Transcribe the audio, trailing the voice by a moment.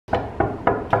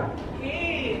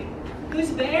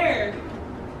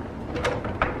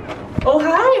Oh,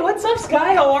 hi! What's up,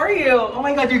 Sky? How are you? Oh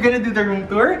my god, you're gonna do the room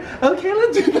tour? Okay,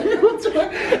 let's do the room tour.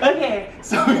 Okay,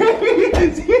 so...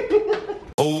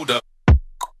 Hold up.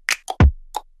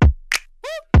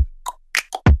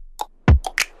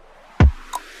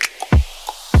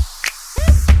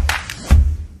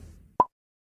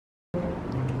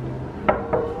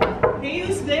 Hey,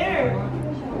 who's there?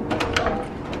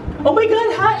 Oh my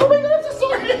god, hi! Oh my god, I'm so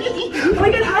sorry! Oh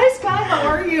my god, hi Sky, how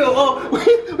are you? Oh,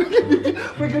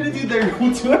 we're gonna do the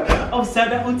room tour of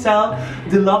Seda Hotel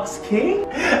Deluxe King.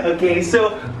 Okay,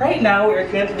 so right now we're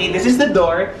currently, this is the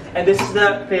door and this is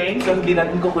the thing. So hindi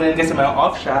natin kukunin kasi may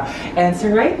off siya. And so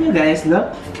right now guys,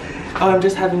 look. Oh, I'm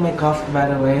just having my coffee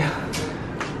by the way.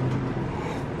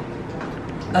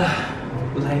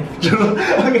 Life.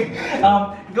 Okay,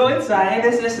 go inside.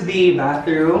 This is the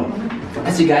bathroom.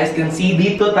 As you guys can see,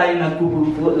 dito tayo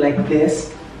nagpupupo like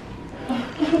this.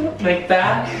 Like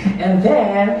that. And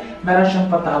then, meron siyang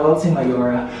patawal si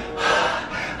Mayora.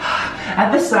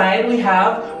 At the side, we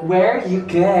have where you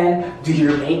can do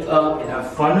your makeup and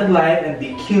have fun with life and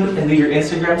be cute and do your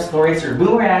Instagram stories or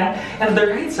boomerang. And on the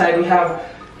right side, we have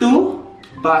 2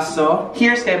 baso.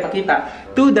 Here's kayo pakita.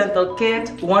 2 dental kit,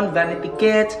 1 vanity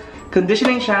kit,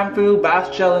 conditioning shampoo,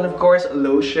 bath gel, and of course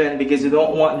lotion because you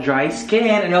don't want dry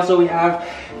skin. And also we have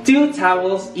 2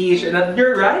 towels each. And at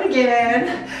your right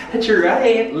again, at your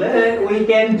right, look, we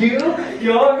can do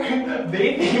your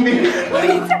baby.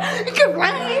 Wait, you're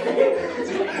right.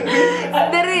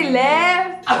 Very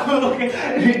left. Oh, okay.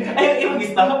 Ay,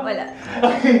 mag-stop? Wala.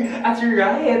 Okay, at your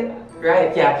right.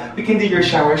 Right, yeah. We can do your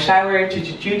shower,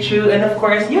 choo-choo-choo-choo, and of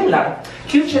course, yun lang.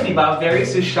 Cute siya, diba? Very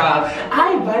social.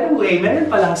 Ay, by the way, meron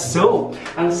palang soap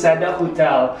ang Seda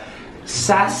Hotel.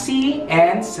 Sassy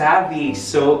and Savvy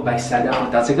soap by Seda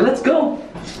Hotel. So let's go!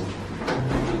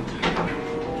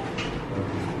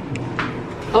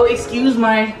 Oh, excuse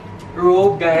my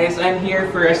robe, guys. I'm here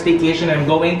for a staycation. I'm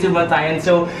going to Batayan,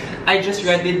 so I just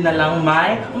readied na lang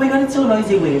my... Oh my god, it's so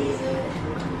noisy, wait.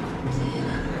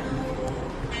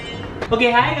 Okay,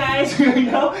 hi guys! We're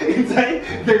now inside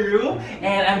the room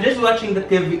and I'm just watching the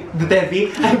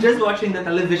TV. I'm just watching the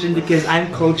television because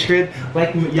I'm cultured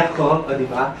like Yako, o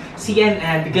diba?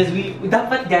 CNN, because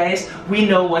dapat guys, we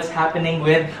know what's happening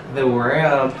with the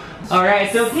world.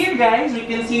 Alright, so here guys, you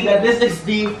can see that this is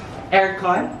the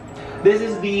aircon. This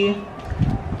is the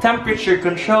temperature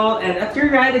control, and at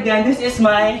your right again, this is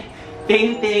my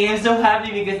painting. I'm so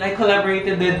happy because I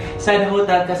collaborated with Seda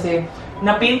Hotel kasi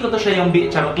na-paint ko to siya yung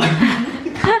charot lang.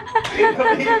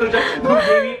 Na-paint ko siya nung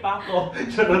baby pa ako.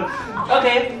 Charot.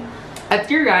 Okay. At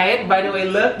your right, by the way,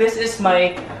 look, this is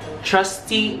my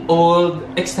trusty old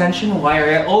extension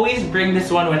wire. I always bring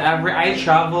this one whenever I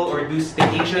travel or do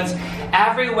staycations.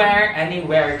 Everywhere,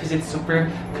 anywhere, because it's super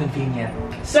convenient.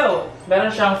 So, meron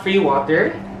siyang free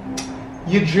water.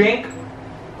 You drink,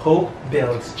 hope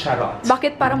builds. Charot.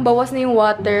 Bakit parang bawas na yung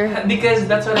water? Because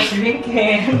that's what I'm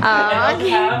drinking. And I also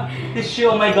have tissue.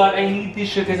 Oh my god, I need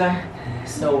tissue because I'm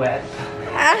so wet.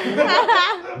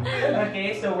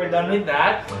 Okay, so we're done with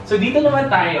that. So dito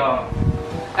naman tayo.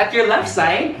 At your left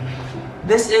side,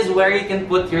 this is where you can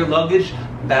put your luggage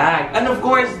bag. And of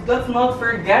course, let's not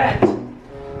forget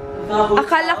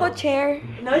Akala ko chair.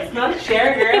 No, it's not a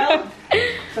chair, girl.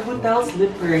 It's a hotel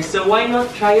slipper. So why not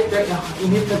try it right now?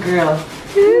 Init na, girl.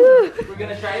 We're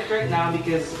gonna try it right now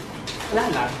because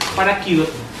wala lang, para cute.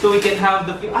 So we can have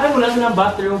the ay, wala na ng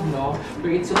bathrobe, no?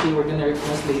 But it's okay, we're gonna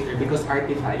request later because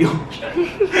arte tayo.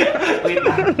 Wait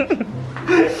lang.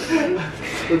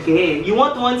 Okay, you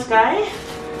want one, Sky?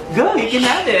 Go, you can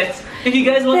have it. If you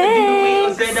guys want to give away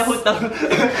on Seda Hotel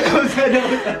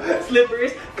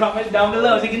slippers, comment down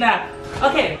below. Sige na.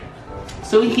 Okay,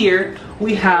 so here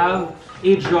we have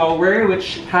a drawer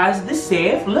which has the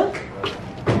safe. Look.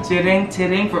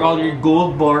 Tiring for all your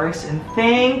gold bars and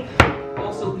thing.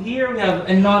 Also here we have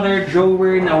another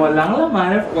drawer na walang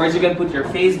laman. Of course, you can put your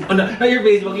Facebook, oh, no, not your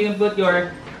Facebook, you can put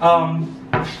your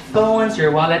phones,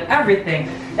 your wallet, everything.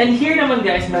 And here naman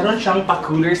guys, meron siyang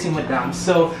pa-cooler si Madam.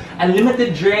 So,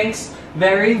 unlimited drinks,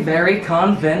 very, very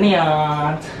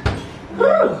convenient.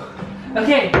 Whew.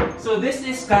 Okay, so this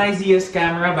is Sky Zia's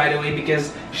camera by the way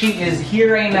because she is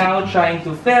here right now trying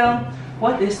to film.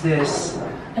 What is this?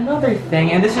 Another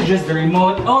thing, and this is just the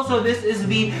remote. Also, this is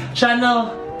the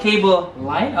channel cable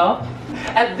line up.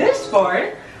 At this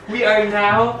part, we are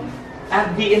now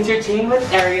at the entertainment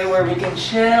area where we can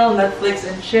chill, Netflix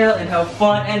and chill and have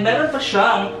fun. And meron pa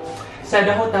siyang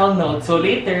Seda Hotel note. So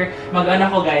later,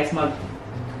 mag-ano ko guys,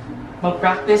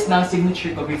 mag-practice ng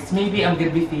signature ko because maybe I'm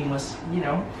gonna be famous, you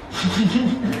know.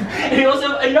 And we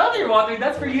also have another water.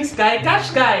 That's for you, Sky.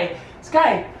 Catch, Sky.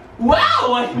 Sky.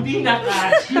 Wow! Hindi na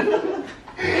catch.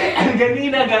 And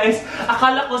ganina guys,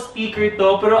 akala ko speaker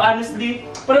to, pero honestly,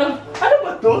 parang, ano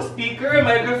ba to? Speaker or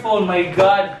microphone? My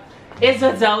God. It's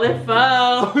a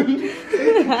telephone!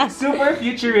 Super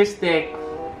futuristic.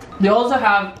 They also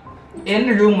have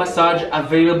in-room massage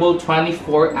available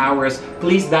 24 hours.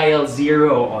 Please dial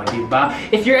 0. O, diba?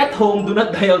 If you're at home, do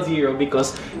not dial 0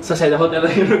 because sa Seda Hotel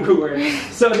na yung nag-work.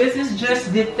 So this is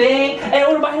just the thing. And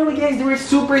oh, by the way guys, they were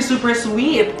super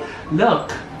sweet.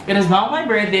 Look, it is not my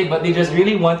birthday, but they just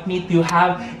really want me to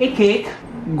have a cake.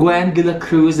 Gwen de la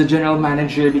Cruz, the general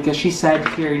manager, because she said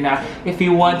here na if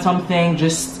you want something,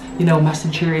 just, you know,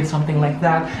 message her and something like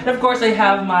that. And of course, I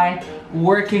have my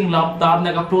working laptop.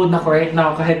 Nag-upload na ko right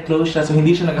now kahit close siya, so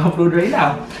hindi siya nag-upload right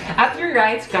now. At your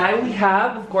right, Sky, we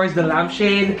have, of course, the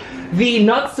lampshade, the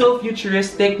not so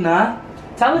futuristic na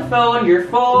telephone, your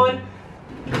phone,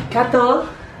 kettle,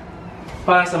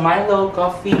 para sa Milo,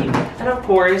 coffee, and of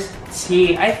course,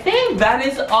 tea. I think that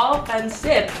is all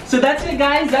pansit. So that's it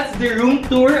guys, that's the room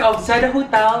tour of Seda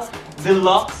Hotel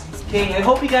Deluxe King. I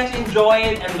hope you guys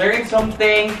enjoyed and learned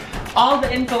something. All the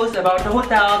infos about the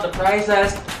hotel, the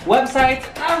prices, websites,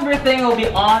 everything will be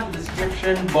on the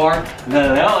description bar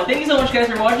below. Thank you so much guys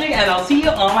for watching, and I'll see you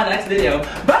on my next video.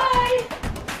 Bye!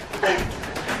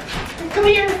 Come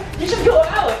here, you should go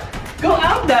out. Go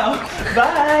out now.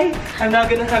 Bye. I'm now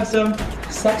gonna have some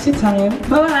sexy time.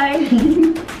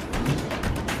 Bye.